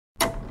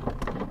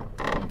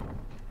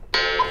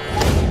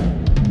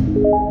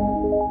It's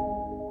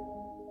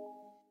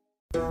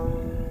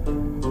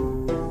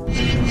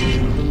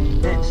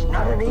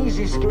not an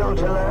easy skill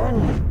to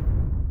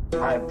learn.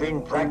 I've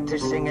been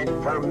practicing it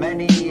for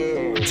many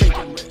years.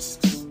 Taking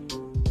risks.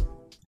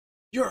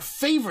 Your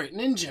favorite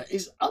ninja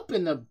is up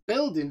in the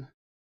building.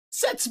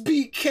 Sets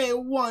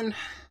BK1.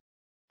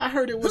 I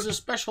heard it was a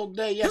special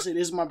day. Yes, it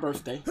is my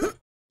birthday.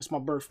 It's my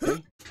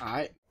birthday.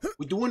 Alright.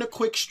 We're doing a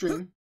quick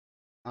stream.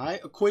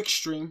 Alright, a quick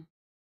stream.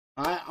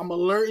 Alright, I'm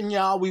alerting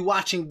y'all. We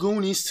watching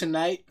Goonies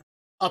tonight.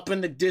 Up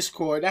in the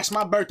Discord. That's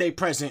my birthday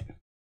present.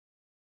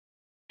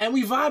 And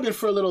we vibing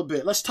for a little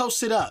bit. Let's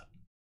toast it up.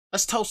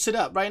 Let's toast it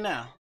up right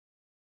now.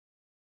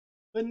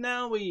 But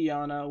now we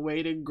on our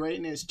way to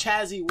greatness.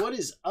 Chazzy, what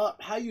is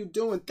up? How you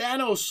doing?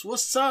 Thanos,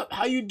 what's up?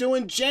 How you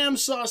doing? Jam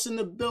Sauce in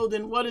the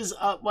building. What is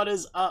up? What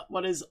is up?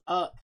 What is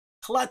up?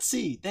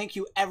 Klutzy, thank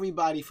you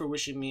everybody for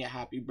wishing me a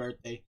happy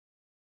birthday.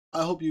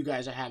 I hope you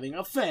guys are having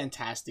a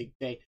fantastic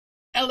day.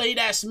 LA,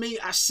 that's me.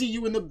 I see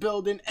you in the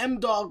building.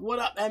 M-Dog, what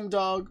up,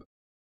 M-Dog?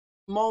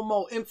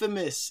 Momo,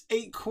 Infamous,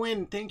 8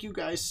 Quinn, thank you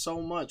guys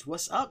so much.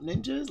 What's up,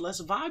 ninjas?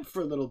 Let's vibe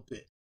for a little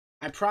bit.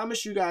 I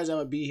promised you guys I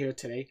would be here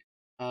today.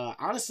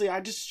 Honestly,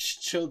 I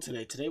just chilled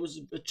today. Today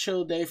was a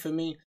chill day for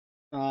me.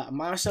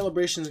 My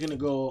celebration is gonna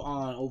go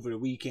on over the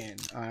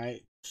weekend. All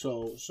right,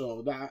 so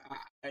that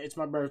it's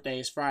my birthday.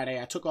 It's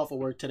Friday. I took off of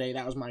work today.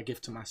 That was my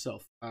gift to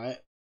myself. All right,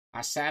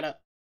 I sat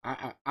up.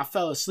 I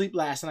fell asleep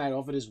last night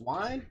off of this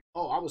wine.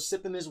 Oh, I was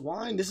sipping this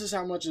wine. This is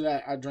how much of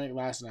that I drank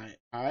last night.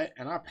 All right,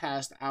 and I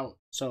passed out.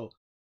 So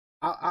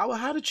I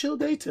had a chill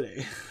day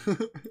today.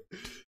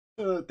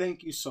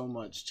 Thank you so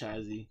much,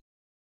 Chazzy.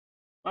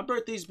 My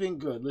birthday's been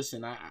good.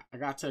 Listen, I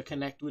got to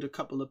connect with a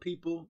couple of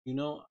people, you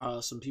know,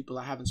 some people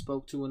I haven't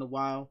spoke to in a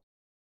while.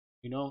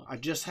 You know, I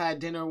just had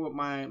dinner with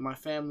my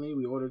family.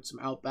 We ordered some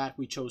Outback.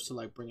 We chose to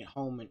like bring it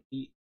home and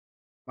eat.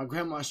 My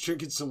grandma's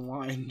drinking some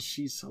wine.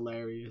 She's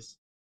hilarious.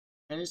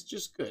 And it's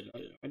just good.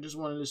 I just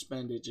wanted to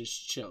spend it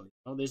just chill. You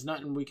know, there's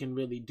nothing we can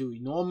really do.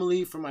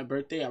 Normally for my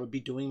birthday, I would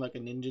be doing like a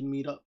ninja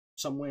meetup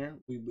somewhere.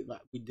 We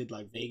did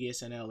like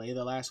Vegas and LA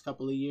the last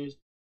couple of years.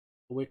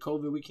 But with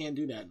COVID, we can't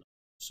do that.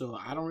 So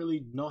I don't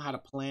really know how to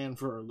plan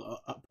for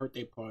a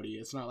birthday party.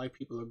 It's not like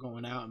people are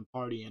going out and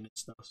partying and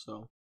stuff.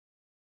 So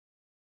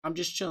I'm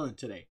just chilling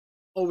today.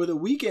 Over the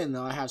weekend,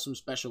 though, I have some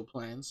special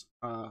plans.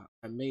 And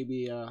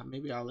maybe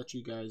I'll let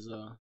you guys,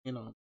 you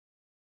know,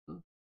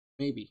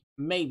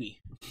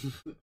 maybe.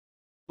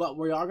 But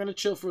we are gonna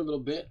chill for a little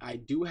bit. I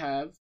do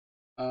have,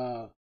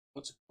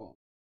 what's it called?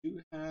 I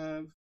do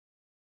have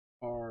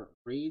our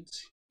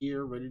raids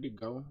here ready to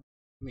go.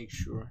 Make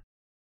sure.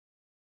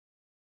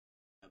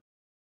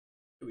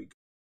 Here we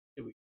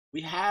go.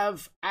 We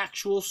have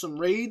some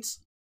raids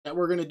that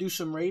we're gonna do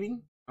some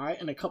raiding. All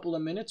right, in a couple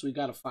of minutes, we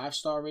got a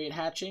 5-star raid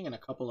hatching and a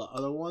couple of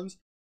other ones.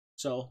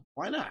 So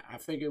why not? I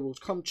figured we'll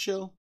come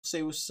chill,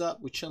 say what's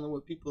up. We're chilling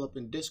with people up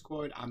in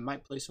Discord. I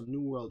might play some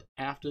New World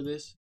after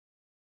this.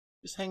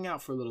 Just hang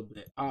out for a little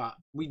bit.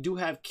 We do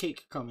have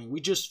cake coming.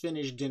 We just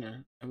finished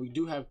dinner, and we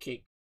do have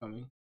cake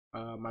coming.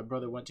 My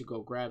brother went to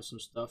go grab some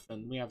stuff,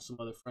 and we have some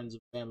other friends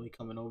and family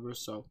coming over.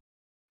 So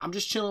I'm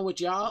just chilling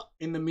with y'all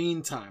in the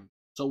meantime.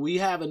 So we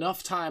have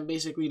enough time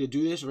basically to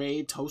do this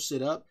raid, toast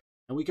it up,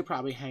 and we could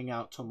probably hang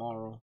out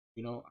tomorrow.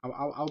 You know,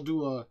 I'll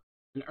do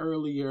an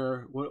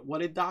earlier, what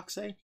did Doc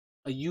say?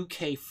 A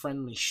UK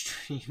friendly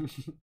stream.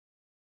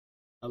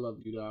 I love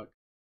you, Doc.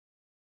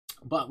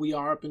 But we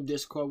are up in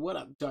Discord. What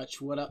up,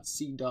 Dutch? What up,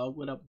 Sea Dog?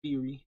 What up,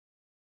 Beery?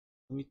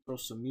 Let me throw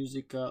some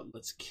music up.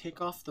 Let's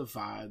kick off the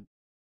vibe.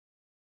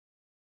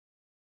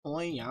 Oh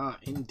yeah,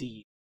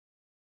 indeed.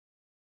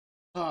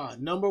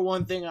 Number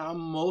one thing I'm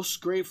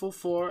most grateful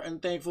for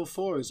and thankful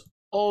for is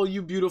all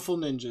you beautiful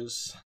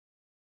ninjas.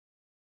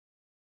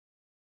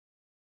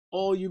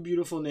 All you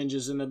beautiful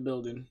ninjas in the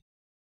building.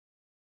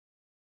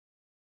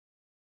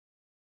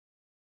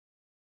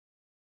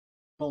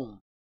 Boom.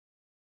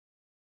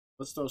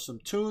 Let's throw some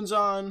tunes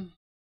on.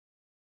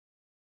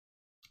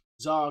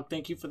 Zog,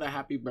 thank you for the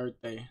happy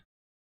birthday.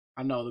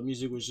 I know the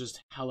music was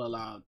just hella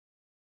loud.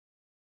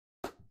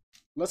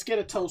 Let's get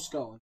a toast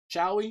going,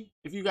 shall we?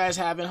 If you guys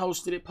haven't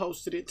hosted it,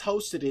 posted it,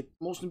 toasted it.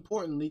 Most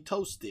importantly,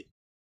 toast it.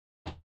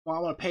 Well, I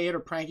want to pay it or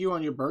prank you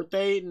on your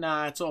birthday?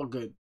 Nah, it's all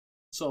good.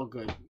 It's all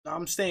good.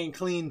 I'm staying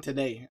clean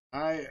today.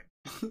 Alright.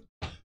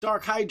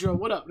 Dark Hydra,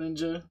 what up,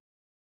 ninja?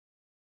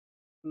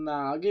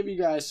 Nah, I'll give you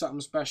guys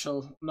something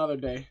special another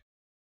day.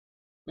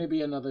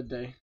 Maybe another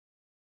day.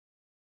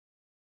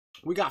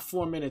 We got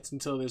 4 minutes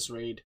until this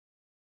raid.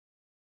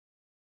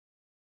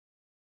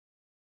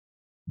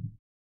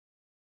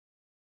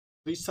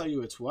 Please tell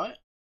you it's what?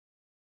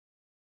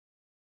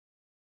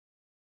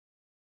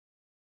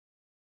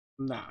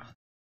 Nah.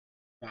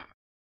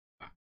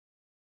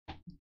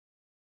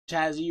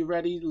 Chaz, you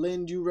ready?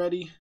 Lynn, you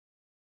ready?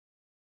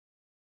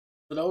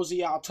 For those of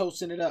y'all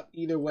toasting it up,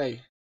 either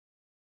way.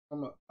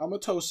 I'm gonna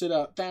toast it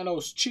up.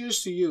 Thanos,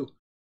 cheers to you.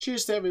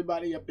 Cheers to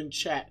everybody up in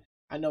chat.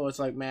 I know it's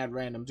like mad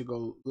random to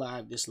go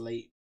live this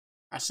late.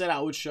 I said I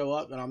would show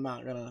up, and I'm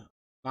not gonna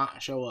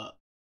not show up.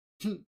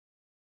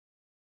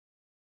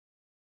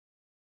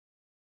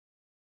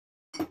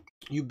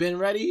 You been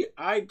ready?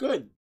 All right,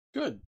 good.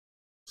 Good.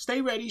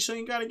 Stay ready so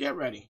you gotta get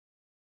ready.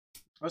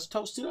 Let's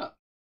toast it up.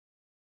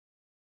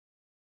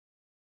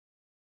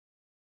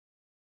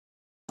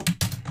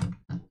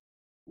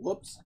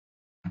 Whoops.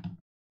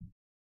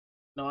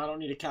 No, I don't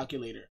need a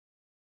calculator.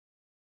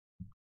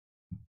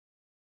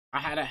 I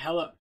had a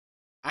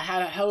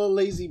hella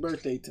lazy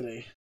birthday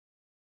today.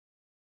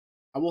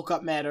 I woke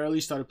up mad early,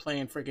 started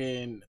playing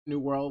freaking New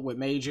World with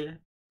Major.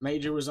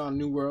 Major was on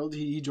New World.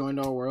 He joined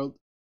our world.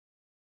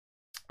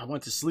 I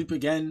went to sleep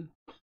again.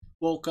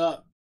 Woke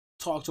up,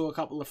 talked to a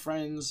couple of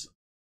friends.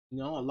 You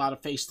know, a lot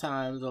of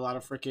FaceTimes, a lot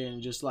of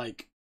freaking just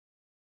like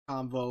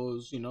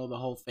convos. You know, the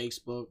whole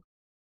Facebook.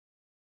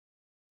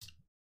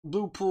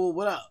 Blue Pool,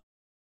 what up?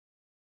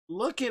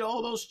 Look at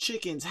all those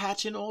chickens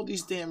hatching all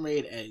these damn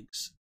raid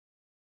eggs.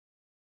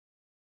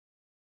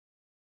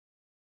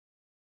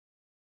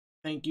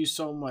 Thank you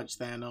so much,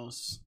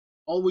 Thanos.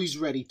 Always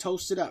ready.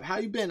 Toast it up. How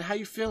you been? How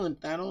you feeling,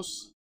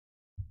 Thanos?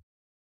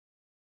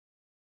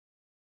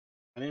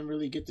 I didn't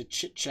really get to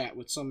chit-chat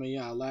with some of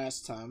y'all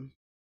last time.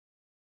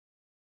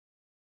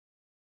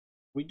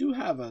 We do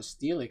have a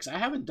Steelix. I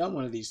haven't done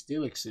one of these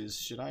Steelixes.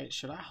 Should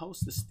I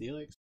host the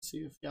Steelix? See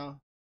if y'all...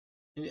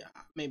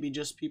 Maybe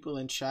just people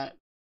in chat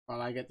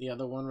while I get the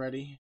other one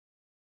ready.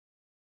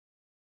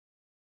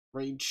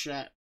 Raid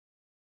chat.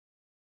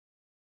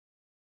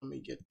 Let me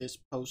get this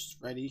post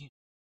ready.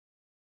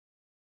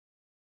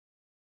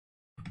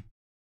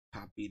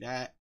 Copy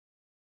that.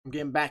 I'm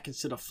getting back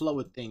into the flow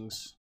of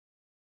things.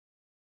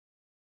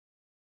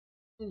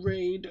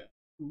 Raid.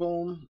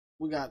 Boom.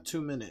 We got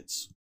 2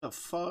 minutes. The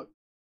fuck?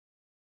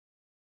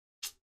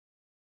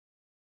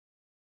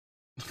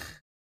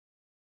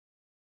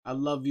 I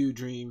love you,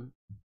 Dream.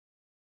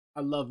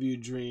 I love you,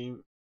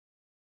 Dream.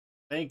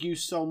 Thank you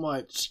so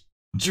much.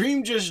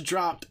 Dream just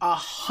dropped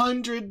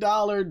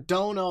 $100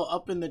 dono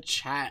up in the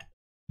chat.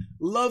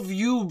 Love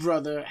you,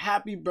 brother.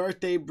 Happy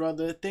birthday,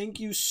 brother. Thank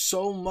you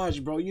so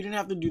much, bro. You didn't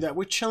have to do that.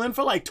 We're chilling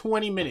for like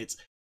 20 minutes.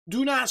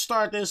 Do not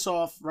start this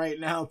off right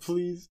now,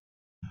 please.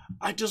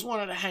 I just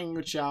wanted to hang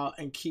with y'all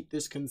and keep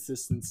this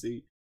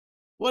consistency.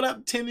 What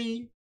up,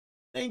 Timmy?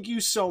 Thank you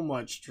so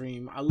much,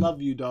 Dream. I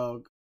love you,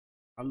 dog.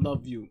 I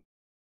love you.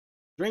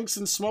 Drinks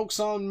and smokes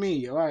on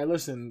me. All right,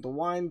 listen. The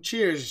wine.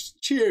 Cheers.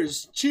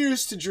 Cheers.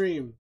 Cheers to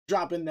Dream.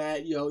 Dropping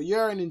that. Yo,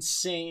 you're an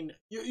insane.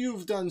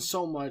 You've done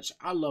so much.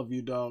 I love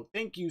you, dog.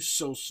 Thank you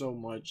so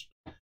much.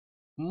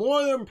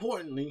 More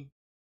importantly,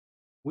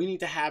 we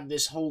need to have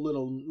this whole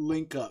little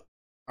link up.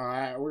 All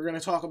right, we're gonna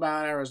talk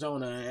about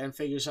Arizona and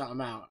figure something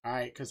out. All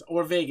right,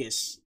 or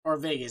Vegas.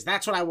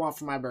 That's what I want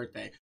for my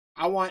birthday.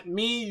 I want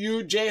me,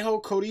 you, J-Ho,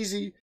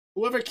 Codizy,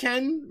 whoever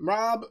can,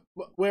 Rob.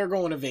 We're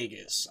going to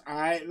Vegas. All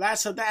right,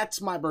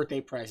 that's my birthday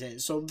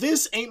present. So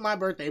this ain't my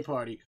birthday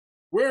party.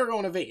 We're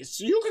going to Vegas.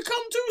 So you can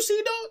come too,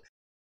 C-Dog.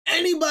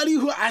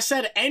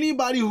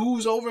 Anybody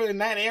who's over in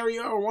that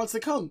area or wants to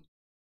come.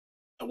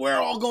 We're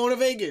all going to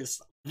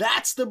Vegas.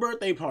 That's the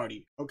birthday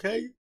party,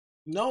 okay?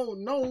 No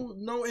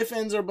ifs,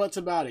 ands, or buts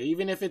about it.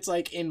 Even if it's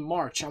like in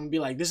March, I'm gonna be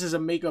like, this is a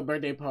makeup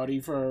birthday party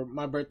for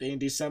my birthday in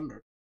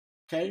December.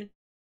 Okay?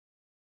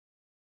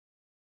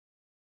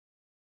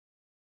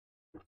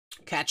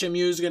 Catch and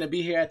Muse is gonna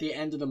be here at the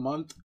end of the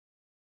month.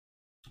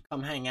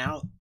 Come hang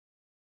out.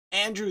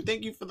 Andrew,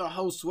 thank you for the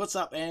host. What's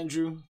up,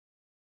 Andrew?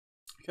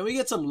 Can we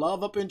get some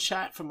love up in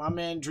chat for my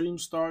man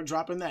Dreamstar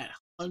dropping that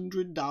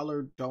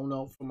 $100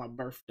 dono for my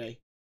birthday?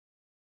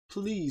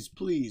 Please,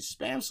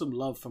 spam some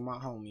love for my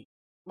homie.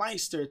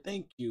 Meister,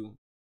 thank you.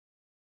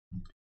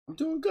 I'm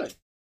doing good.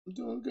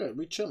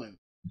 We chilling.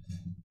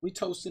 We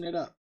toasting it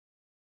up.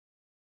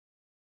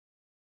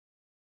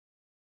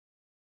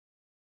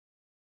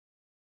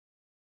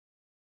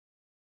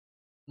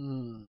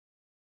 Been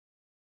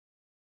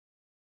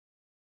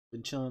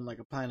chilling like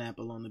a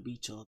pineapple on the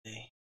beach all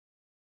day.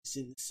 It's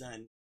in the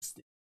sun.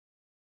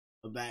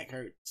 My back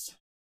hurts.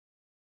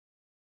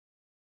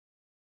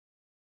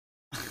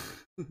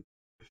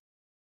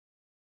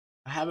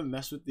 I haven't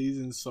messed with these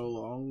in so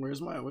long.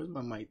 Where's my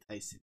Mike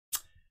Tyson?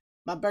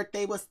 My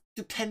birthday was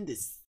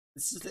stupendous.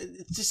 It's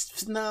just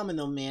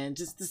phenomenal, man.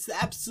 It's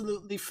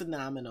absolutely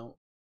phenomenal.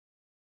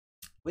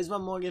 Where's my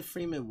Morgan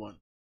Freeman one?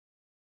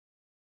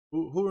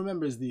 Who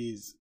remembers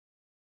these?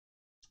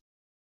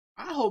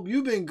 I hope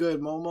you've been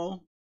good,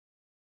 Momo.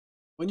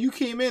 When you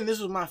came in, this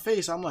was my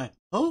face. I'm like,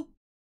 huh?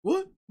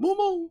 What?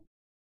 Momo?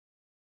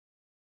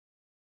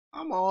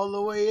 I'm all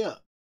the way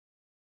up.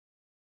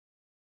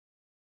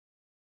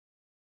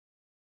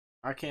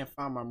 I can't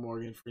find my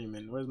Morgan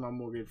Freeman. Where's my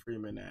Morgan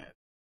Freeman at?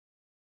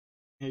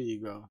 Here you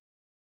go.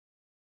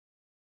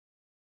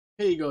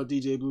 Here you go,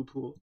 DJ Blue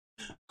Pool.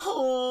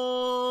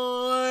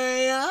 Oh,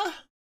 yeah.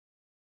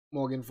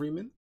 Morgan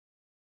Freeman.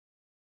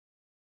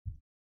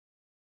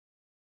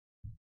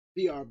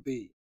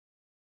 BRB.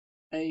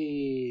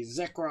 Hey,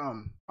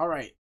 Zekrom.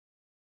 Alright.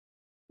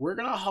 We're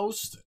gonna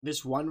host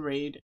this one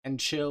raid and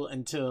chill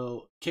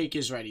until cake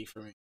is ready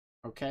for me.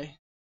 Okay?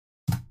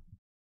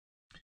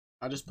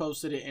 I just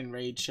posted it in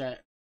raid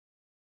chat.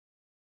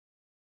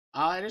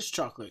 It is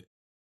chocolate.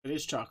 It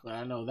is chocolate.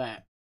 I know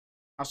that.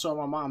 I saw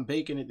my mom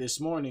baking it this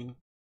morning,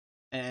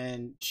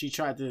 and she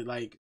tried to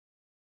like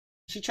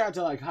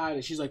hide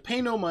it. She's like,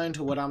 pay no mind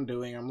to what I'm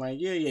doing. I'm like,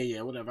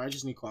 yeah, whatever. I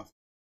just need coffee.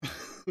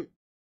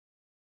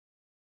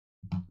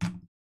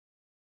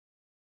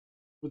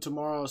 Would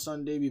tomorrow or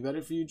Sunday be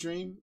better for you,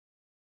 Dream?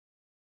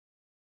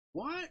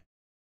 What?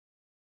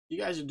 You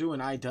guys are doing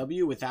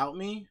IW without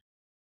me?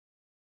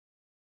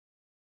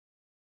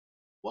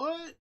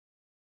 What?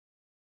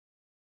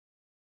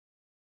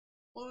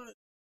 What?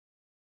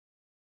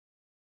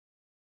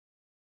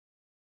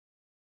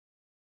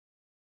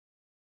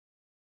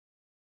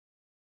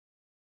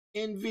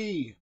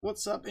 Envy.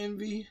 What's up,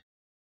 Envy?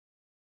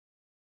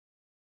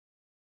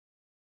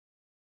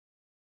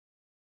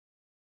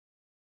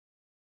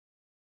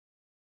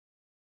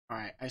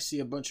 Alright, I see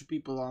a bunch of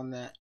people on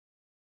that.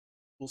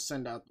 We'll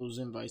send out those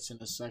invites in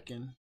a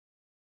second.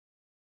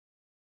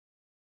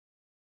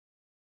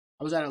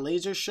 I was at a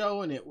laser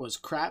show and it was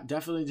crap.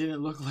 Definitely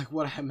didn't look like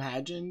what I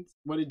imagined.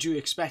 What did you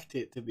expect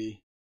it to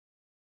be?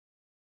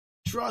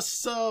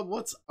 Trust sub,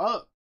 what's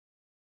up?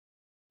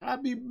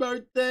 Happy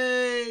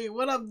birthday!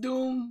 What up,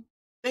 Doom?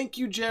 Thank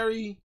you,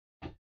 Jerry.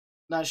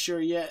 Not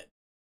sure yet.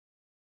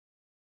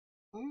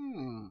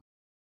 You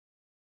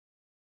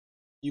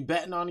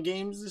betting on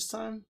games this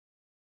time?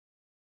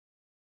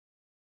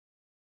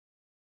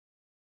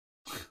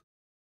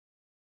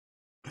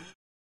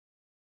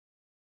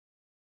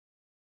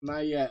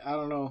 Not yet. I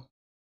don't know.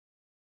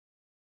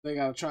 They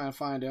gotta try and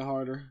find it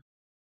harder.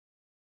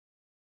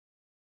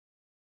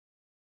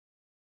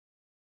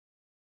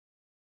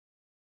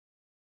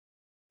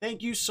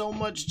 Thank you so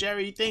much,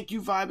 Jerry. Thank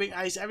you, Vibing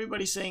Ice.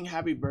 Everybody saying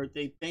happy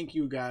birthday. Thank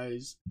you,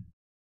 guys.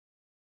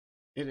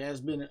 It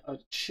has been a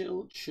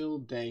chill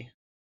day.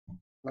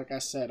 Like I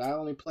said, I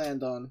only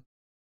planned on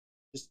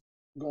just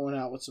going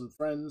out with some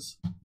friends.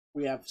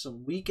 We have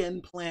some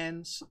weekend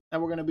plans that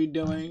we're going to be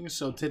doing.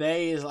 So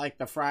today is like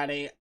the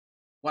Friday.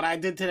 What I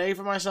did today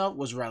for myself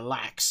was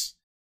relax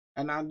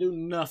and not do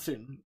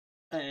nothing.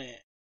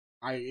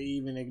 I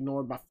even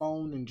ignored my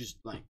phone and just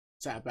like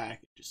sat back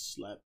and just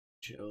slept,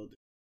 chilled.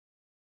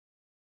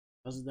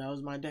 That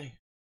was my day.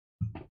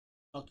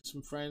 Talk to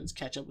some friends,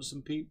 catch up with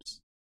some peeps,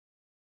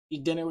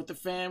 eat dinner with the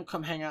fam,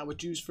 come hang out with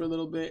Juice for a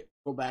little bit,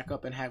 go back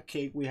up and have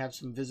cake. We have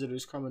some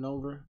visitors coming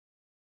over.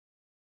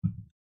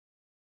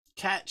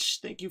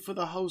 Catch, thank you for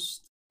the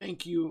host.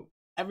 Thank you.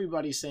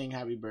 Everybody saying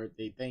happy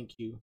birthday. Thank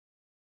you.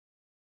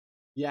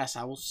 Yes,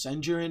 I will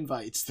send your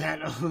invites,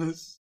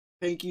 Thanos.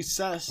 Thank you,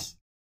 Sus.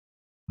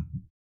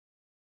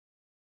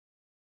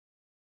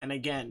 And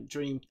again,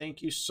 Dream,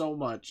 thank you so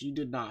much. You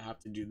did not have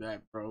to do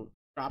that, bro.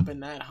 Dropping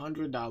that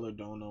 $100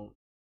 dono.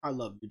 I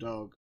love you,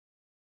 dog.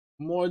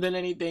 More than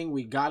anything,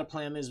 we gotta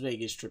plan this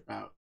Vegas trip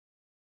out.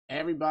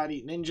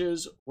 Everybody,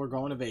 ninjas, we're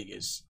going to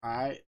Vegas.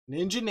 Alright?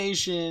 Ninja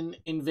Nation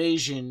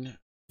Invasion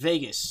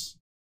Vegas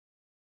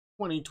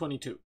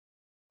 2022.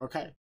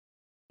 Okay?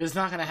 It's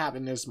not gonna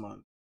happen this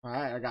month.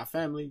 Alright? I got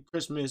family,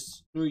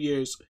 Christmas, New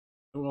Year's,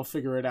 and we'll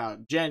figure it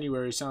out.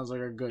 January sounds like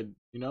a good,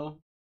 you know?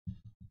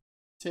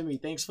 Timmy,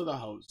 thanks for the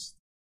host.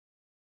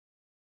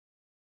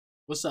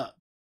 What's up?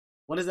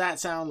 What does that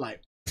sound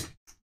like?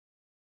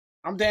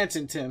 I'm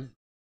dancing, Tim.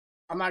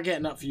 I'm not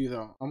getting up for you,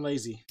 though. I'm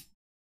lazy.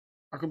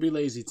 I could be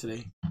lazy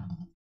today.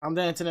 I'm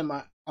dancing in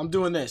my... I'm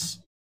doing this.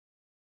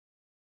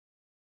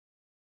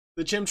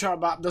 The chimchar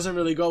bop doesn't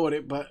really go with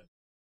it, but...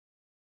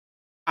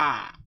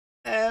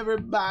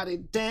 Everybody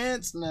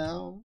dance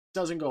now.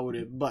 Doesn't go with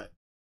it, but...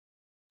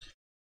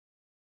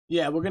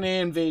 Yeah, we're gonna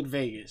invade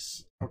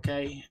Vegas,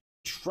 okay?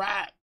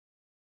 Trap.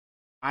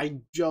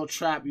 Joe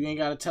Trap, you ain't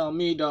gotta tell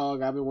me,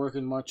 dog. I've been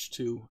working much,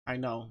 too. I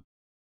know.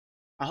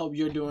 I hope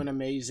you're doing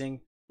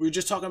amazing. We were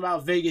just talking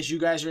about Vegas. You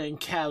guys are in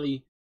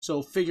Cali,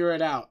 so figure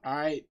it out, all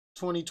right?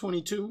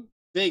 2022,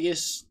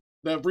 Vegas,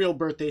 the real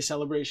birthday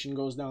celebration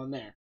goes down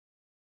there.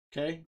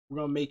 Okay? We're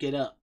going to make it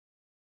up.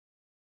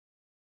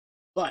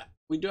 But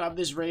we do have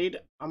this raid.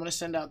 I'm going to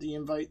send out the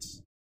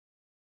invites.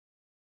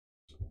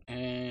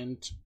 And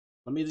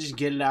let me just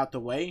get it out the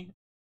way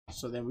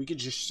so then we could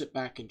just sit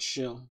back and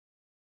chill.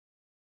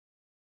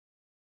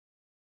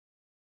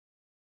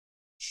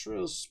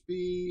 Shrill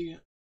Speed,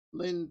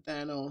 Lynn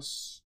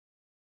Thanos.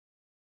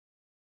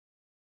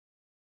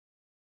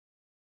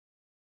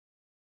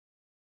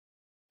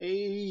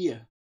 Hey.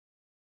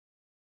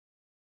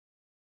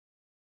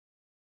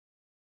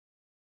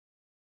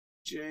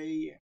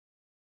 J.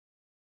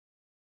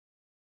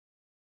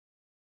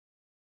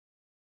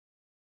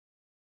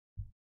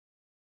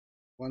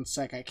 One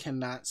sec, I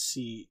cannot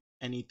see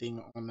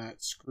anything on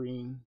that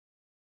screen.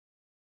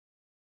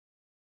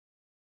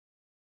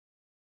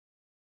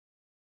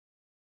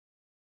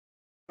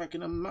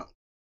 Checking them out.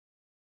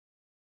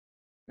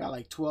 Got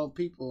like 12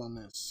 people on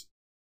this.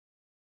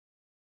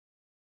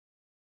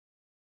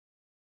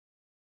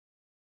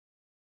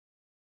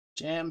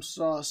 Jam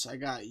Sauce, I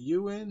got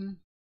you in.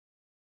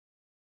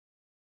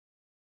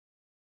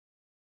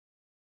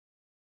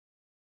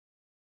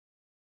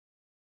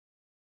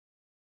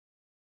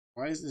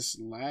 Why is this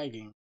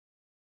lagging?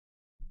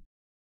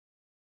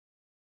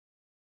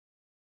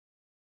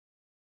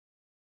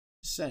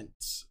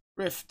 Sent.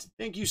 Rift,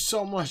 thank you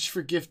so much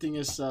for gifting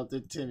us up to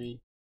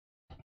Timmy.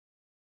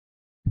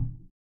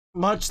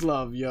 Much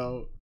love,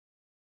 yo.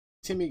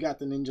 Timmy got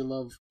the Ninja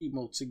Love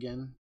emotes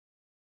again.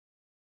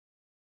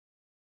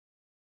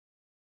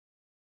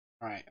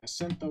 Alright, I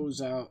sent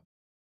those out.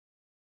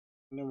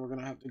 And then we're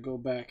gonna have to go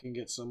back and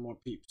get some more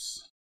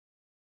peeps.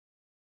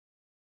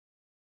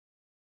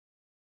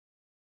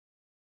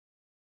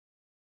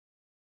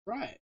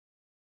 Right.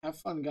 Have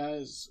fun,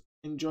 guys.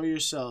 Enjoy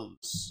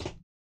yourselves.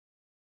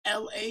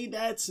 LA,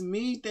 that's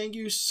me. Thank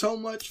you so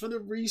much for the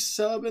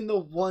resub and the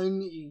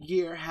 1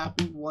 year.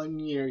 Happy 1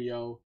 year,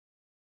 yo.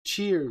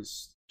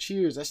 Cheers.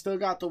 Cheers. I still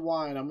got the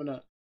wine. I'm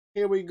gonna...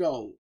 Here we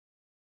go.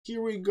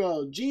 Here we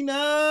go. Gina!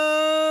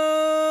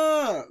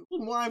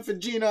 Wine for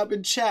Gina up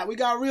in chat. We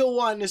got real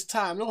wine this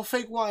time. No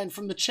fake wine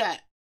from the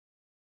chat.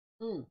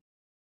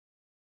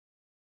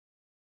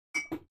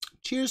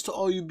 Cheers to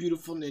all you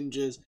beautiful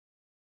ninjas.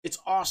 It's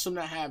awesome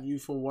to have you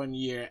for 1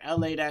 year.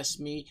 LA, that's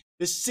me.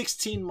 This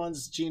 16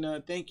 months,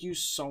 Gina. Thank you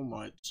so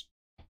much.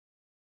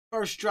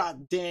 First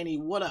drop, Danny.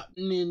 What up,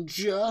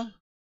 ninja?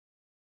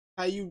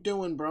 How you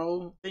doing,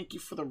 bro? Thank you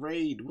for the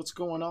raid. What's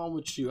going on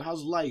with you?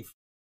 How's life?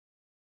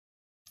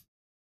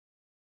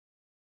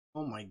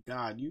 Oh my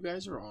god, you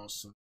guys are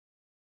awesome.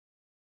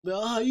 The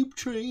hype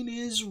train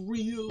is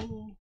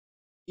real.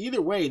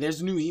 Either way,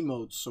 there's new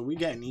emotes, so we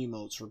getting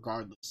emotes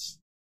regardless.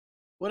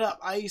 What up,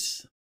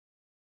 Ice?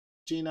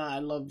 Gina, I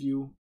love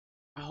you.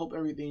 I hope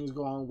everything's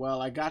going well.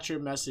 I got your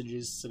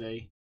messages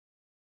today.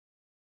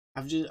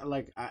 I've just,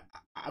 like, I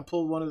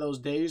pulled one of those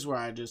days where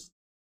I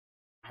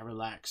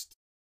relaxed.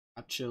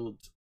 I chilled.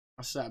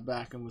 I sat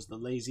back and was the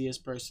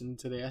laziest person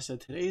today. I said,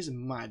 today is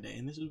my day,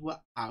 and this is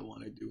what I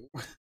want to do.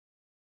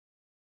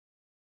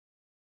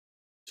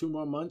 2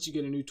 more months, you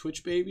get a new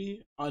Twitch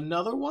baby.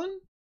 Another one?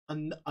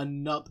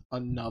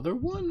 Another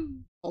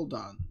one? Hold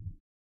on.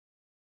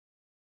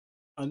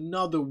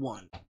 Another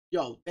one.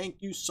 Yo,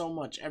 thank you so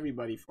much,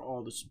 everybody, for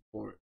all the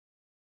support.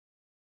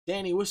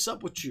 Danny, what's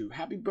up with you?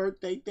 Happy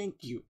birthday. Thank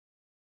you.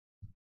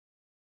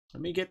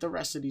 Let me get the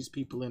rest of these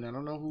people in. I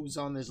don't know who's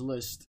on this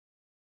list.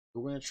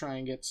 We're going to try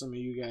and get some of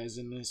you guys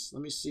in this.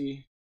 Let me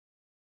see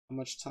how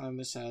much time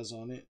this has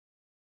on it.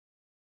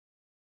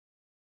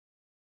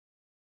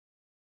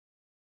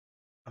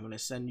 I'm going to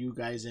send you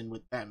guys in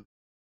with them.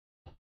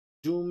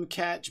 Doom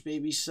Catch,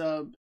 Baby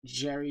Sub,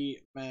 Jerry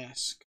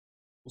Mask.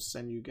 We'll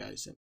send you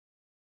guys in.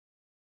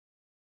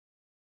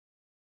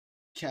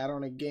 Cat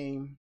on a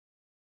Game.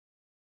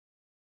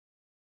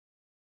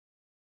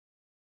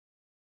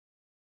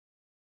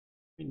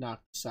 Let me knock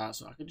this out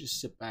so I could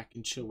just sit back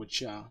and chill with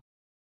y'all.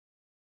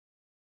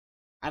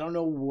 I don't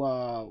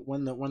know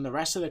when the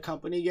rest of the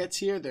company gets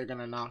here, they're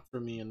gonna knock for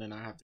me, and then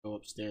I have to go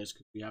upstairs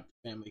because we have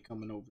the family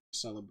coming over to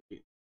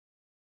celebrate.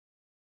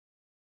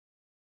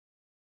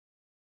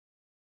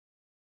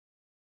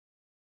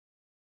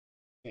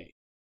 Okay,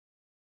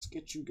 let's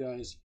get you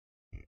guys.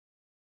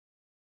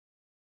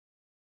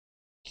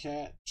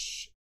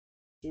 Catch,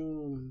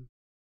 Doom,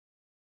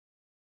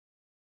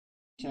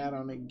 Cat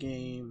on a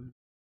Game.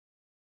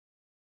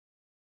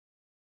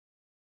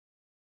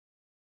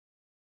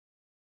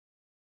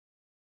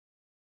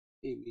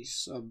 Baby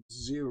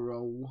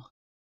Sub-Zero.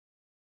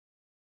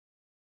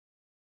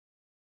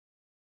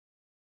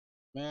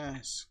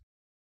 Mask.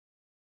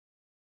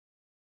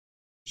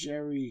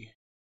 Jerry.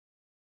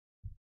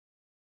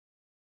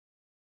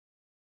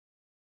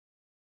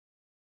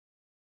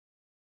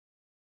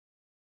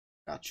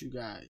 Got you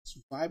guys.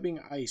 Vibing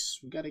Ice.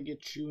 We gotta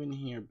get you in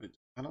here, but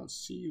I don't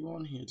see you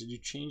on here. Did you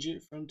change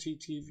it from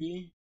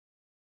TTV?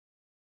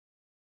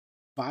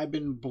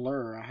 Vibing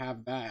Blur. I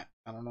have that.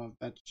 I don't know if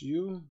that's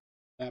you.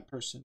 That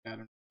person got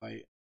an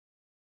invite.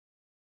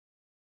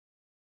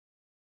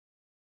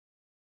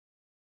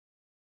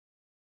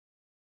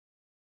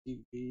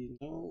 TV.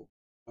 No.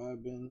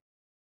 Vibing.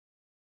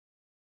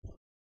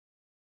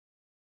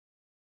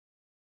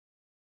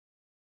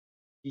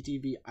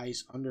 TTV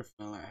Ice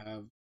Underfell. I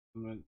have.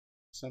 I'm gonna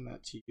send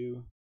that to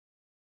you.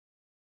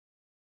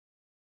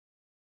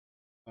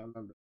 I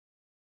remember.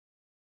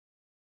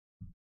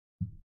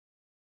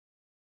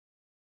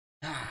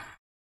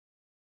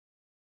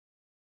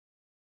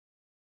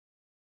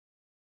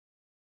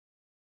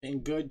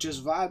 Been good,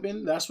 just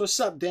vibing. That's what's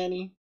up,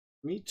 Danny.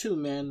 Me too,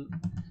 man.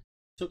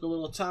 Took a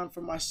little time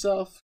for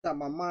myself. Got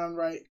my mind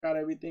right. Got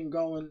everything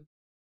going.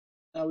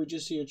 Now we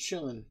just here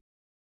chilling.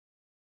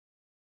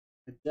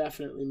 I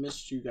definitely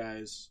missed you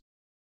guys.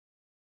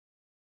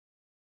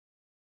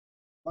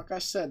 Like I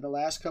said, the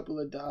last couple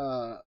of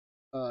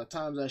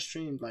times I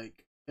streamed,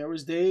 like, there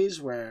was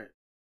days where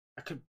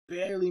I could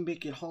barely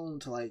make it home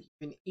to, like,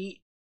 even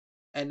eat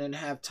and then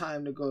have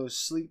time to go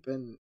sleep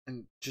and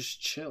just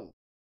chill.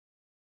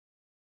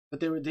 But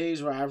there were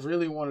days where I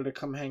really wanted to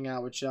come hang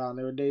out with y'all, and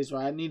there were days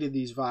where I needed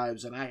these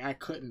vibes and I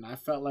couldn't. I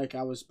felt like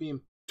I was being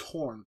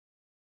torn.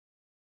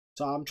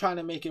 So I'm trying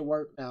to make it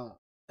work now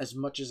as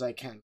much as I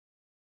can.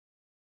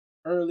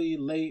 Early,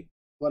 late,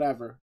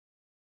 whatever.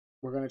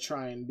 We're going to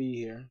try and be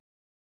here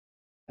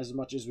as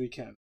much as we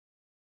can.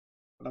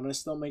 But I'm going to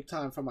still make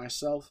time for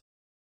myself.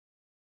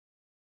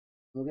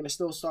 We're gonna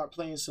still start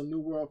playing some New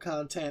World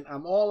content.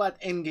 I'm all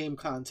at endgame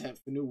content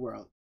for New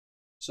World.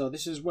 So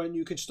this is when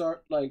you can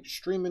start like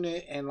streaming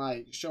it and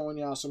like showing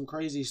y'all some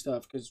crazy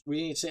stuff, because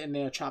we ain't sitting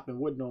there chopping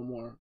wood no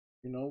more.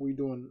 You know, we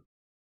doing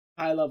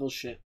high level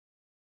shit.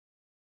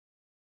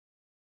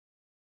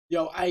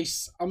 Yo,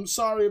 Ice, I'm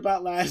sorry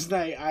about last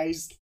night,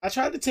 Ice. I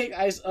tried to take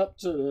Ice up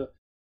to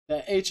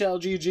the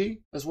HLGG.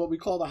 That's what we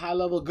call the high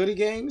level goodie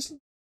gangs.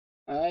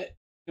 Alright?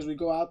 Because we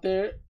go out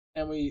there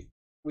and we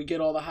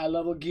get all the high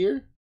level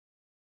gear.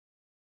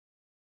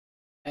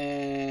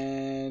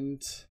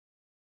 And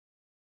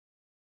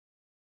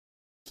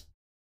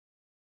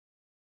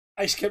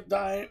Ice kept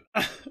dying.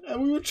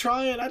 And we were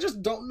trying. I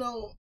just don't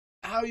know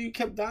how you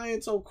kept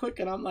dying so quick.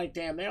 And I'm like,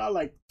 damn, they are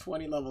like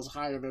 20 levels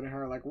higher than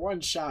her. Like,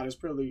 one shot is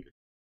pretty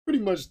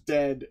much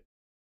dead.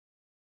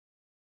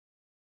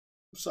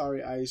 I'm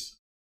sorry, Ice.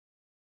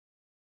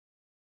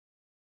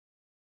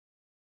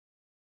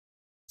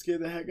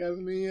 Scared the heck out of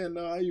me. I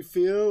know how you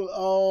feel.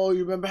 Oh,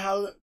 you remember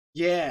how?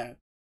 Yeah.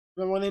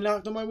 Remember when they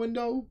knocked on my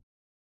window?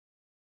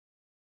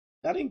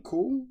 That ain't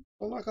cool.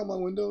 Don't knock on my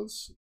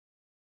windows.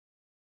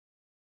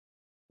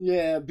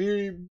 Yeah,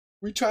 Beery,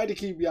 we tried to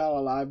keep y'all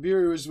alive.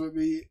 Beery was with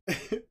me.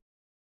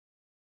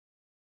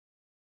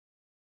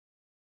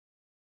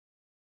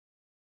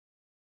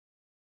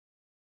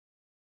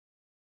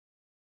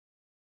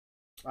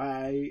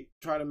 I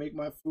try to make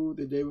my food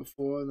the day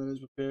before and then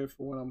it's prepared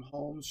for when I'm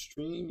home.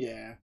 Stream,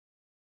 yeah.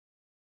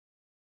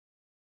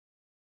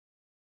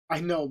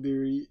 I know,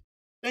 Beery.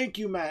 Thank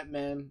you, Matt,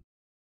 man.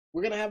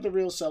 We're gonna have the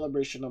real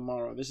celebration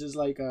tomorrow. This is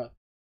like a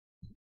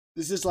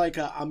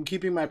I'm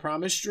keeping my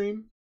promise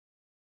stream.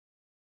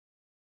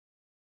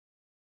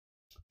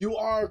 You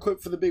are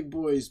equipped for the big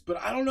boys, but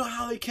I don't know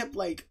how they kept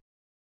like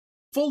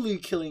fully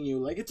killing you.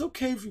 Like, it's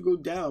okay if you go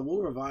down,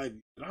 we'll revive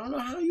you. But I don't know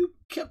how you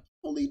kept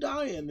fully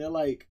dying. They're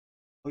like,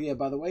 oh yeah,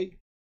 by the way,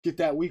 get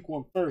that weak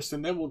one first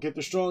and then we'll get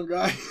the strong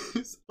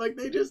guys. Like,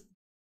 they just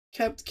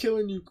kept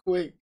killing you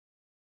quick.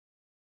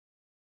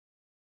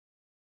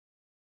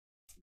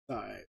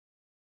 Alright.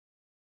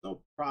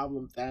 No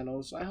problem,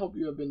 Thanos. I hope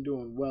you have been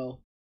doing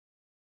well.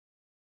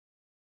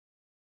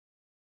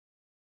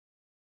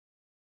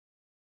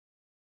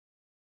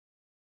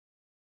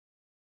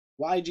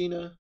 Why,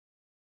 Gina?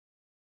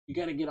 You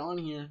gotta get on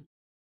here.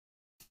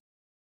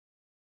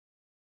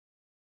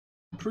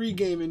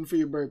 Pre-gaming for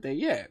your birthday.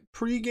 Yeah,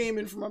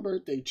 pre-gaming for my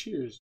birthday.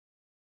 Cheers.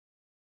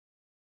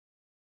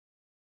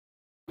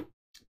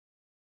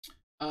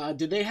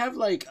 Did they have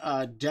like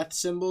death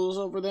symbols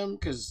over them?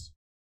 Because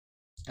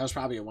that was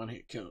probably a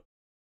one-hit kill.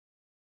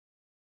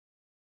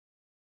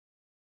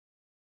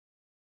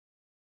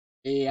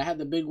 Hey, I had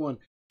the big one.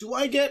 Do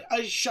I get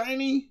a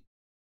shiny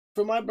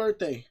for my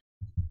birthday?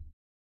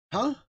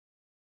 Huh?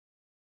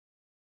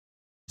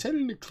 10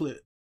 in the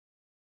clip.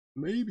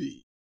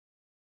 Maybe.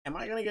 Am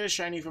I gonna get a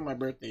shiny for my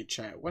birthday,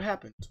 chat? What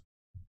happened?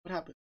 What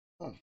happened?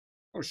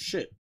 Oh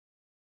shit.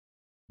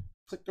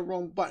 Click the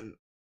wrong button.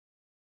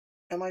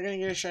 Am I gonna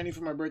get a shiny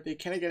for my birthday?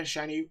 Can I get a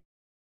shiny?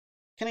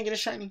 Can I get a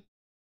shiny?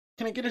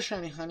 Can I get a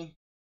shiny, honey?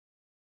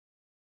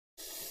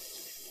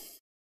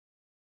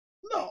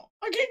 No,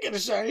 I can't get a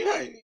shiny,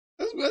 honey.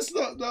 That's messed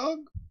up, dog.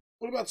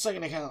 What about the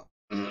second account?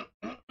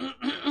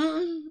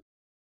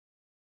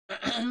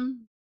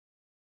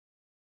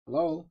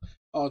 Hello?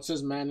 Oh, it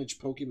says manage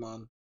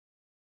Pokemon.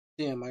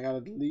 Damn, I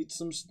gotta delete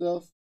some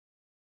stuff.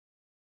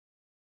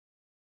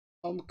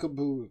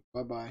 Kaboo.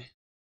 Bye-bye.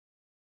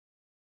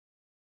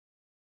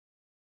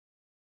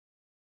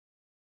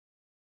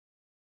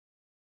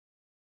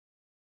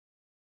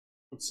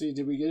 Let's see,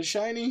 did we get a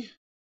shiny?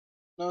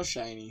 No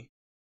shiny.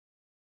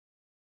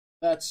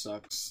 That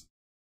sucks.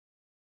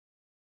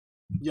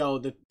 Yo,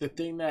 the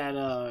thing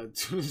that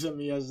sent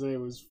me yesterday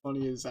was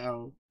funny as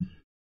hell.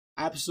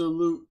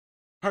 Absolute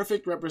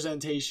perfect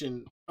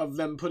representation of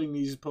them putting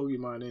these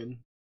Pokemon in.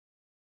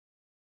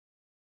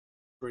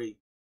 Great.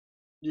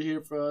 You're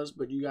here for us,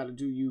 but you gotta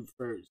do you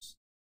first.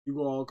 You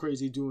go all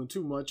crazy doing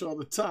too much all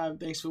the time.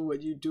 Thanks for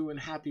what you do and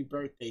happy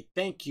birthday.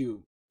 Thank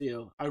you,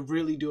 Theo. I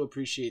really do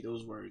appreciate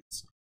those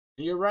words.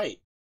 And you're right.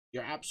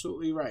 You're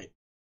absolutely right.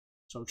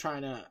 So I'm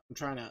trying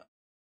to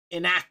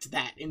enact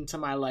that into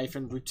my life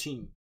and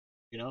routine.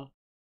 You know?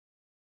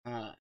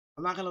 I'm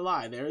not gonna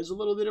lie, there is a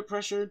little bit of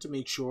pressure to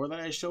make sure that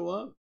I show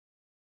up,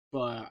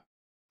 but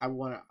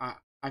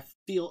I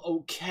feel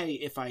okay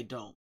if I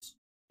don't,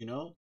 you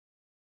know?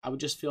 I would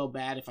just feel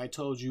bad if I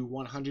told you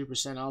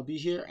 100% I'll be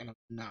here and I'm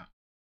not.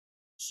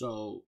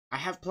 So I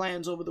have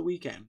plans over the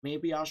weekend.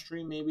 Maybe I'll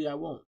stream, maybe I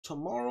won't.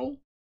 Tomorrow,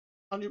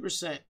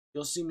 100%,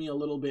 you'll see me a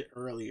little bit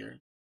earlier.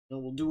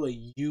 And we'll do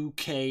a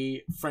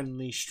UK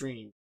friendly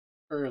stream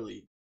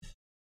early.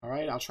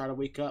 Alright, I'll try to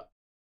wake up,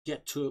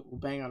 get to it, we'll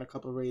bang out a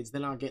couple raids,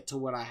 then I'll get to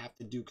what I have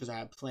to do because I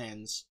have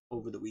plans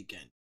over the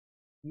weekend.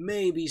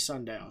 Maybe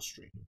Sunday I'll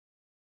stream.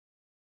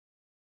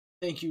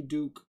 Thank you,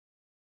 Duke.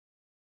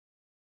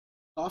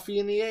 Coffee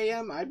in the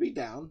AM? I'd be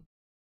down.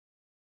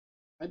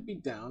 I'd be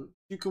down.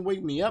 You can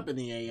wake me up in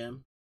the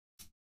AM.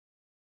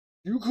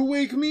 You can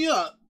wake me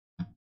up.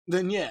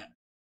 Then yeah.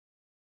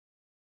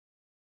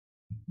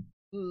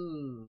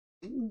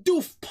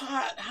 Doof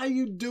Pot, how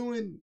you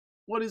doing?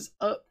 What is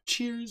up?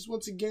 Cheers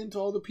once again to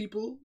all the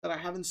people that I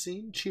haven't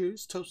seen.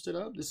 Cheers, toast it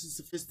up. This is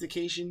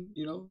sophistication,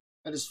 you know,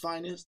 at its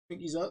finest.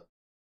 Pinkies up.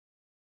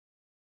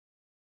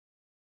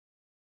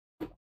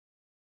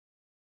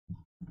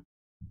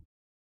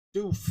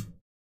 Doof,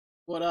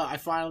 what up? I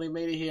finally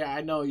made it here.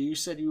 I know you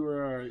said you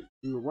were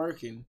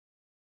working.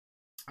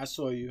 I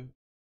saw you.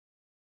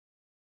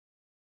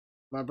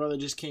 My brother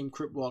just came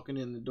crip walking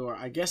in the door.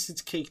 I guess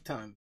it's cake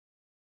time.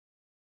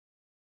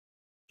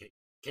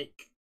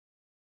 Cake.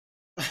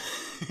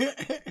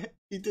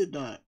 He did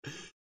not.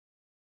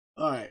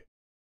 Alright.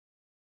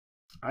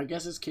 I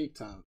guess it's cake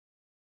time.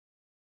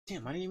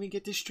 Damn, I didn't even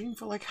get this stream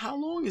for like, how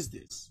long is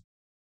this?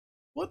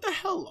 What the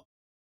hell?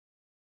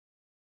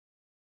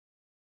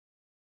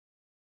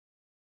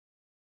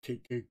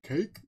 Cake.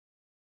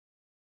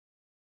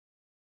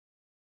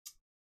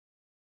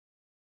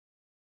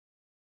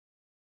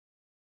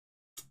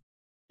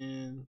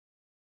 And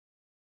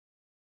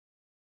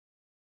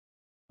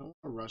I don't want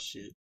to rush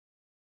it.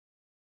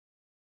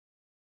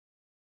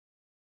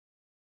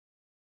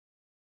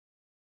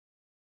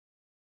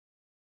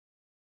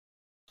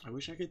 I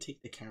wish I could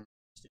take the camera.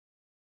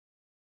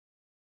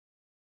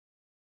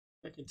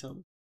 I can tell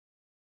me.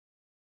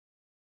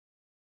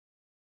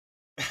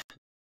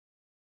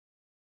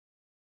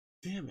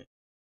 Damn it.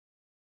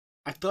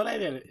 I thought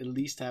I'd at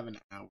least have an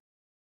hour.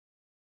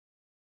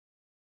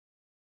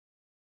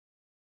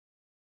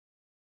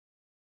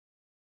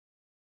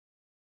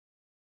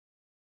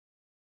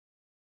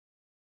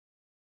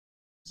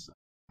 So,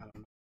 I don't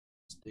know.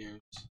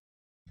 Stairs.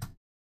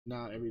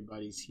 Not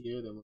everybody's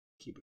here, then we'll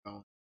keep it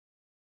going.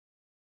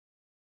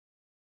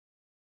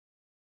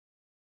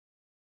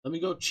 Let me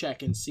go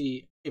check and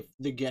see if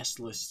the guest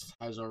list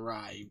has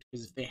arrived.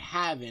 Because if they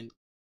haven't,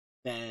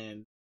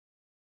 then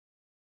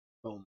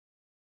boom.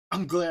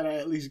 I'm glad I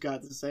at least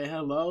got to say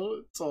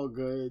hello. It's all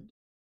good.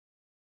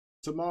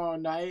 Tomorrow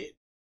night,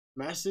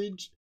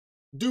 message.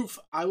 Doof,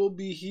 I will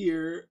be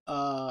here.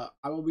 I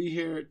will be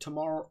here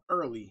tomorrow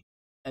early.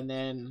 And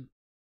then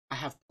I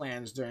have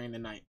plans during the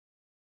night.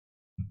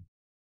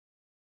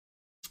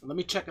 Let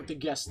me check if the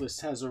guest list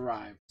has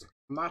arrived.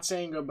 I'm not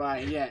saying goodbye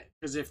yet,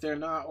 because if they're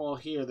not all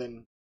here,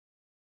 then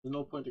there's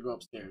no point to go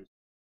upstairs.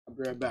 I'll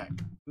be right back.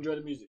 Enjoy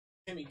the music.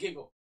 Timmy,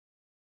 giggle.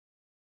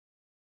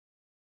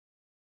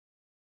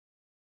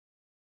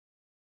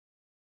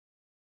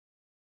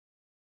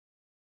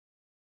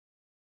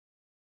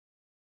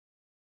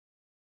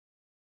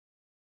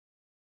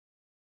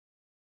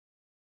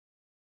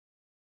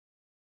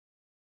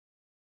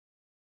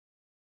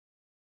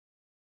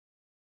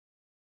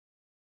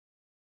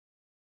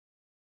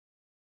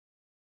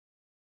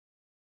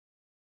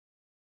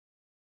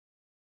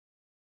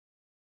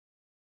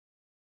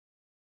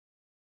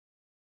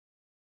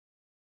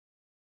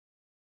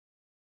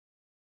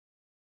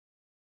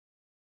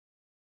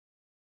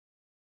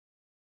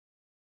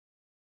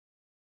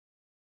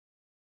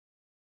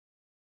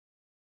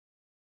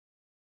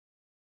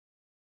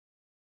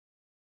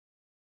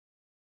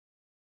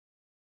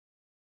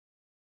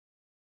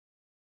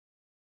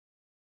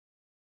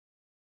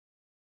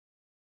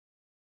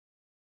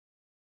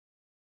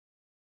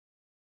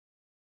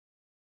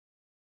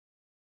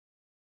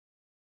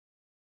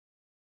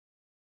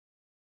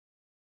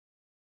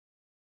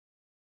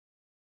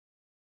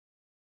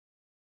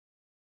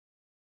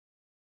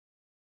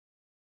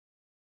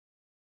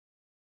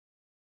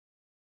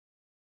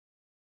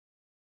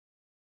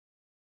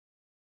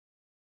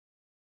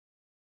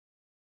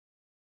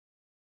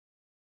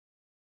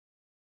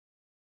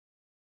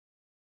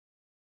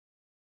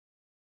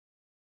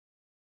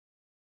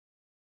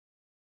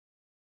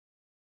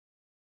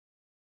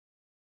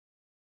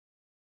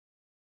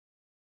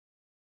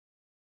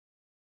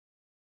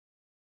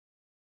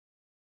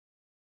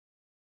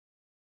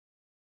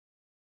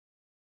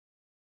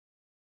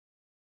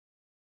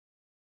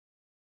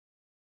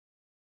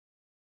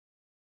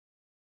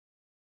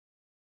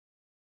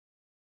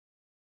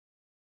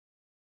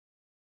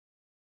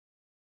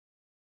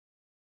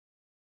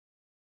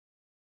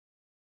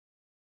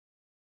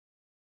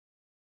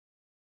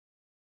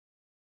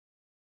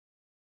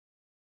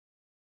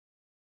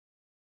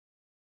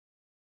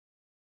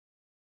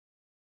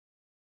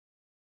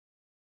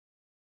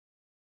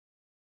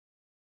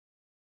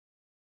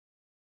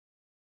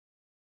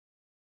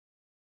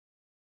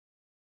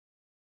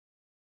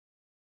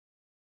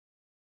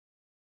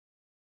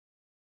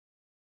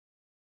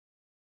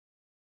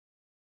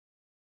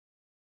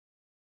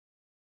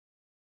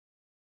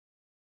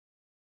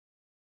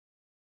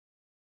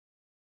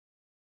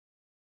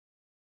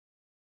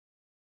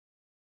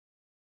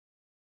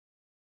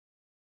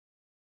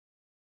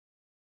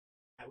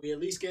 We at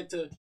least get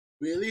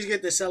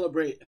to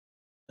celebrate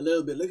a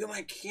little bit. Look at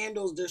my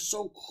candles; they're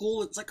so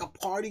cool. It's like a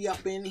party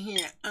up in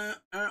here.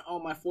 Oh,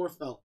 my four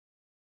fell.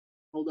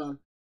 Hold on.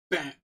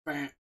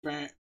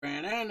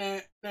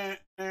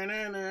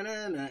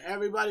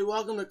 Everybody,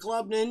 welcome to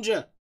Club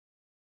Ninja.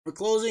 We're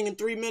closing in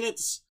 3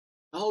 minutes.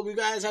 I hope you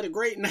guys had a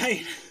great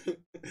night.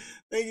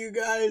 Thank you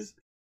guys.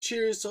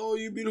 Cheers to all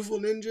you beautiful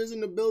ninjas in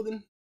the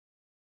building.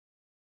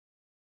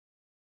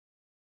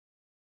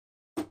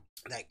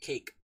 That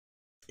cake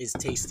is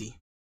tasty.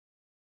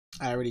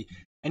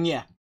 And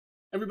yeah,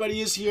 everybody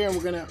is here, and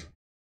we're gonna.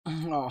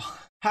 Oh,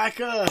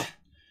 Hacker,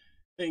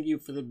 thank you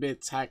for the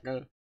bits,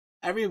 Hacker.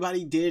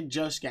 Everybody did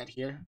just get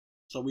here,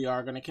 so we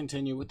are gonna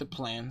continue with the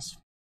plans.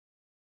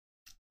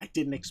 I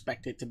didn't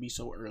expect it to be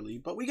so early,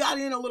 but we got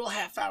in a little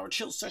half-hour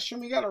chill session.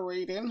 We got a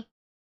raid in.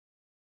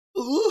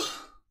 Ooh,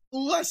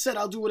 I said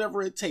I'll do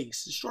whatever it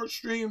takes. A short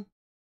stream,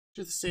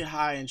 just to say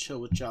hi and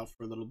chill with y'all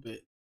for a little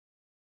bit.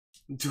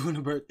 Doing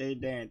a birthday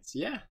dance,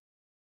 yeah.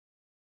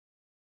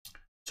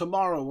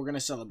 Tomorrow we're gonna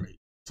celebrate.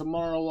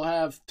 Tomorrow we'll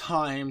have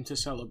time to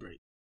celebrate,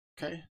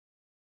 okay?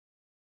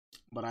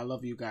 But I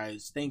love you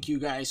guys. Thank you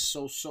guys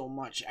so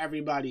much,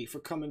 everybody, for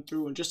coming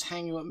through and just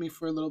hanging with me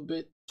for a little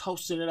bit,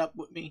 toasting it up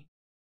with me.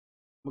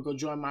 I'm gonna go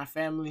join my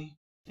family,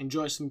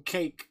 enjoy some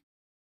cake.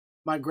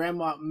 Me and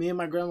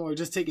my grandma were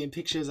just taking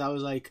pictures. I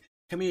was like,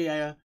 come here,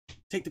 Yaya.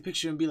 Take the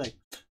picture and be like,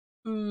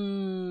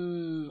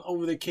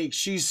 over the cake.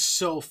 She's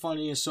so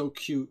funny and so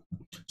cute.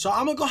 So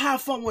I'm gonna go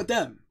have fun with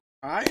them.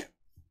 Alright?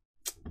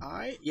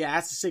 Alright? Yeah,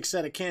 that's a 6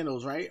 set of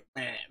candles, right?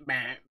 I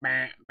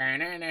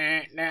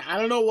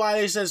don't know why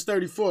it says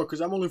 34,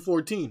 because I'm only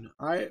 14.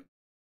 Alright?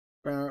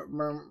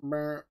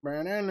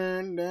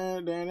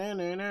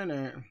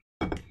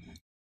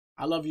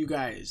 I love you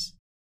guys.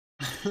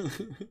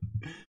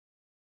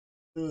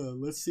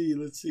 Let's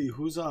see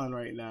who's on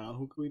right now.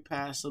 Who can we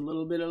pass a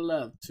little bit of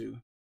love to?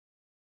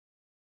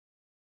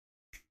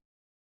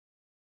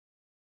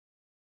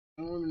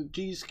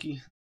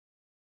 G-Ski.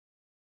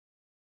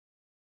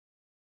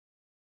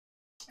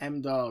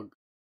 M-Dog.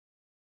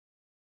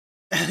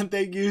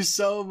 Thank you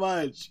so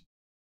much.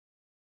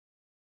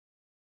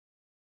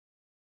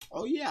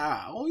 Oh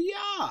yeah, oh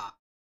yeah,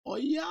 oh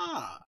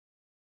yeah,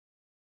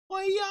 oh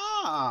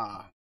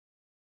yeah.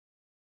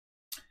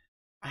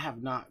 I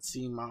have not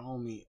seen my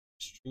homie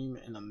stream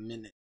in a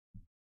minute.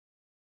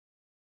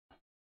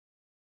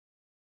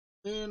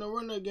 No,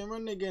 run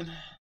again.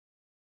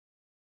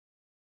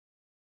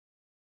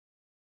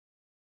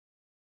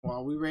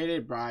 Well, we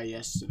raided Bri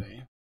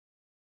yesterday.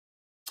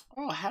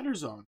 Oh,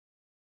 Hatter's on.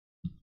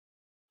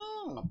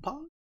 Oh,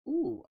 punk.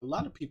 Ooh, a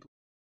lot of people.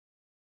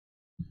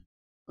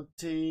 I'll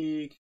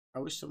take. I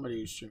wish somebody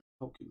was streaming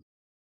Pokemon.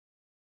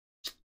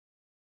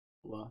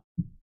 Well,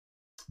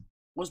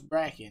 what's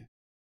Bracken?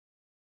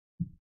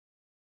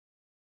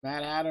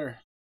 Mad Hatter.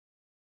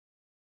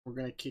 We're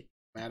gonna kick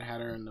Mad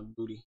Hatter in the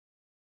booty.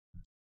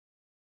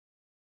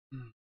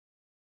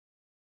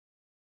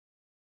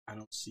 I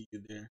don't see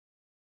you there.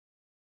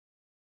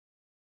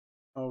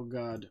 Oh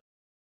God.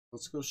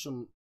 Let's go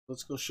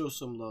show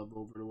some love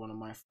over to one of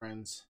my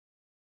friends.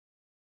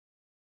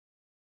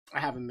 I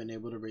haven't been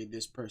able to raid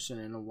this person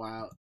in a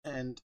while,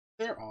 and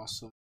they're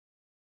awesome.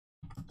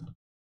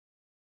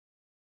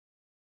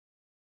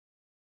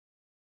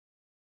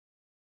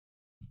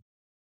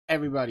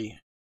 Everybody,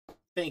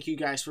 thank you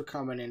guys for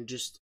coming and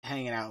just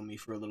hanging out with me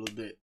for a little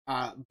bit.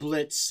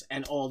 Blitz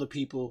and all the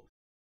people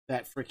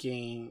that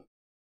freaking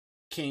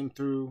came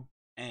through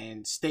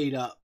and stayed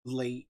up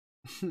late.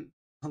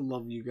 I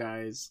love you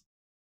guys.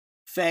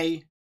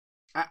 Faye,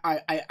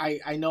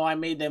 I know I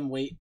made them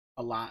wait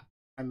a lot.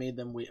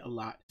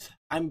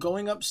 I'm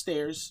going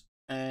upstairs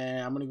and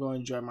I'm gonna go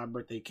enjoy my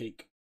birthday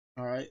cake.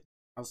 Alright?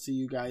 I'll see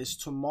you guys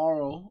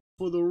tomorrow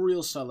for the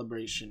real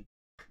celebration.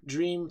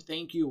 Dream,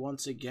 thank you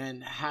once again.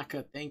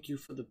 Haka, thank you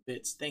for the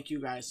bits. Thank you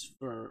guys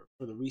for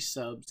the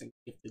resubs and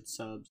gifted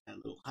subs. That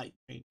little hype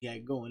train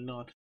going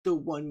on. The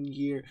 1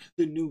 year,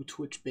 the new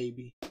Twitch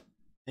baby.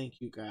 Thank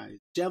you guys.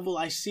 Devil,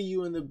 I see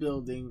you in the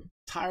building.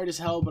 Tired as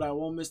hell, but I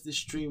won't miss the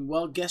stream.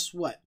 Well, guess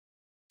what?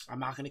 I'm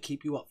not going to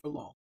keep you up for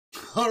long.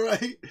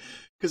 Alright?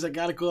 Because I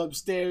got to go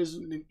upstairs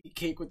and eat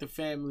cake with the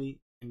family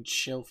and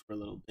chill for a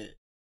little bit.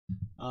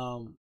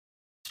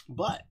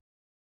 But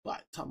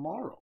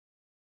tomorrow,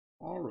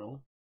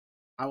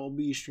 I will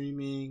be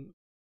streaming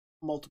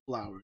multiple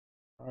hours.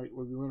 Alright?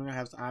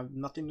 I have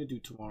nothing to do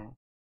tomorrow.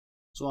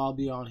 So I'll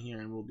be on here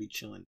and we'll be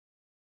chilling.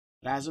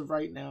 But as of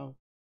right now,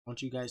 I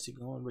want you guys to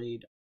go and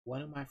raid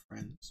one of my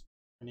friends.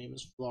 Her name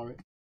is Flora.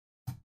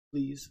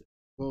 Please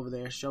go over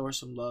there, show her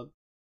some love.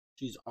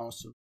 She's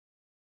awesome.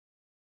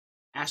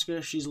 Ask her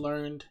if she's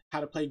learned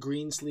how to play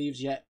green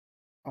sleeves yet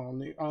on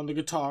the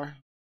guitar.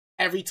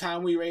 Every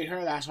time we raid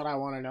her, that's what I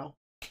want to know.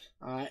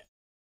 Alright.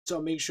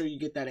 So make sure you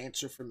get that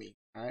answer for me.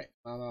 Alright.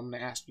 I'm gonna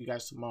ask you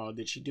guys tomorrow,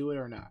 did she do it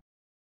or not?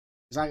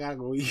 Because I gotta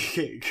go eat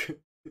cake.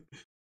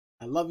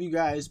 I love you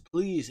guys.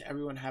 Please,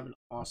 everyone have an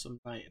awesome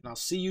night. And I'll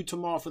see you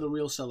tomorrow for the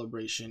real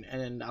celebration.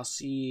 And I'll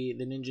see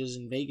the ninjas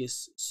in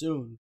Vegas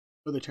soon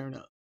for the turn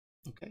up.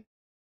 Okay?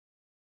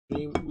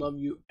 Dream, love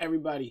you.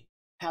 Everybody,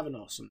 have an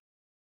awesome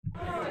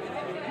night.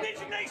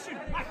 Ninja Nation,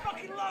 I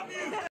fucking love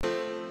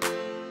you!